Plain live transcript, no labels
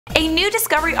A new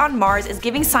discovery on Mars is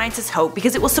giving scientists hope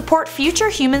because it will support future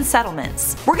human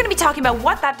settlements. We're going to be talking about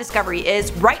what that discovery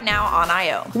is right now on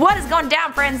I.O. What is going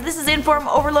down, friends? This is Inform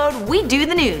Overload, we do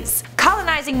the news.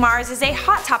 Colonizing Mars is a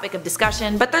hot topic of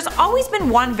discussion, but there's always been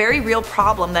one very real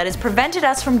problem that has prevented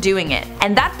us from doing it.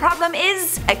 And that problem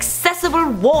is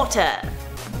accessible water.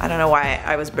 I don't know why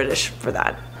I was British for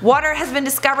that. Water has been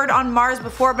discovered on Mars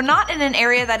before, but not in an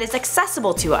area that is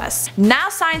accessible to us. Now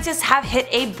scientists have hit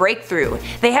a breakthrough.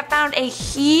 They have found a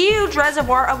huge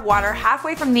reservoir of water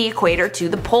halfway from the equator to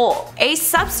the pole. A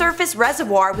subsurface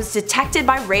reservoir was detected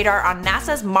by radar on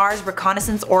NASA's Mars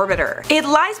Reconnaissance Orbiter. It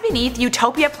lies beneath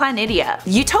Utopia Planitia.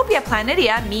 Utopia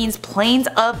Planitia means plains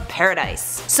of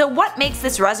paradise. So what makes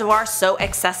this reservoir so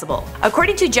accessible?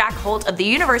 According to Jack Holt of the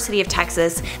University of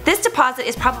Texas, this deposit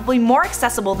is probably more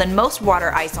accessible than most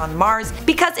water ice on Mars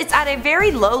because it's at a very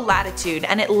low latitude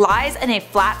and it lies in a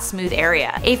flat, smooth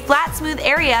area. A flat, smooth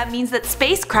area means that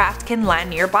spacecraft can land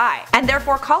nearby and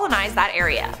therefore colonize that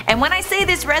area. And when I say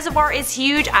this reservoir is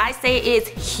huge, I say it's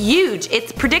huge.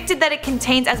 It's predicted that it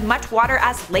contains as much water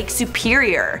as Lake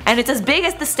Superior, and it's as big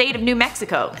as the state of New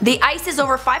Mexico. The ice is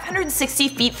over 560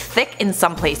 feet thick in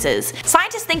some places.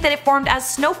 Scientists think that it formed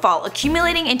as snowfall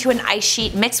accumulating into an ice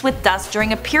sheet mixed with dust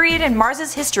during a period in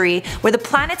Mars's history where the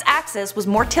planet's axis was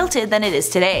more tilted than it is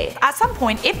today. At some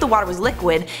point, if the water was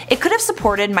liquid, it could have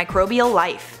supported microbial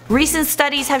life. Recent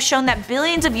studies have shown that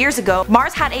billions of years ago,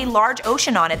 Mars had a large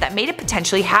ocean on it that made it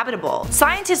potentially habitable.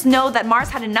 Scientists know that Mars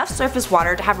had enough surface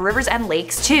water to have rivers and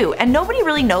lakes too, and nobody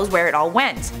really knows where it all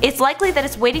went. It's likely that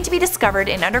it's waiting to be discovered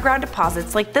in underground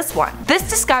deposits like this one. This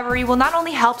discovery will not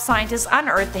only help scientists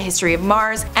unearth the history of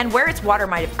Mars and where its water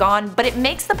might have gone, but it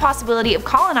makes the possibility of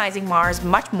colonizing Mars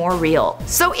much more real.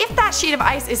 So if that sheet of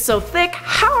ice is so thick,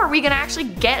 how are we gonna actually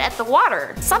get at the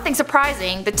water? Something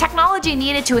surprising, the technology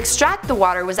needed to extract the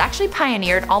water was actually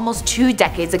pioneered almost 2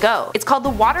 decades ago. It's called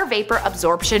the Water Vapor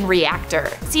Absorption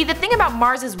Reactor. See, the thing about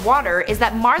Mars's water is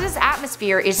that Mars's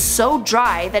atmosphere is so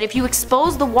dry that if you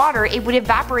expose the water, it would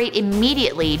evaporate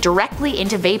immediately, directly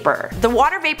into vapor. The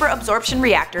Water Vapor Absorption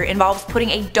Reactor involves putting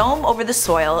a dome over the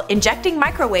soil, injecting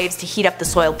microwaves to heat up the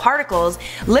soil particles,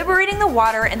 liberating the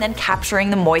water, and then capturing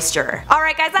the moisture.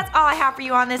 Alright guys, that's all I have for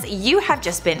you on this. You have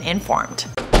just been informed.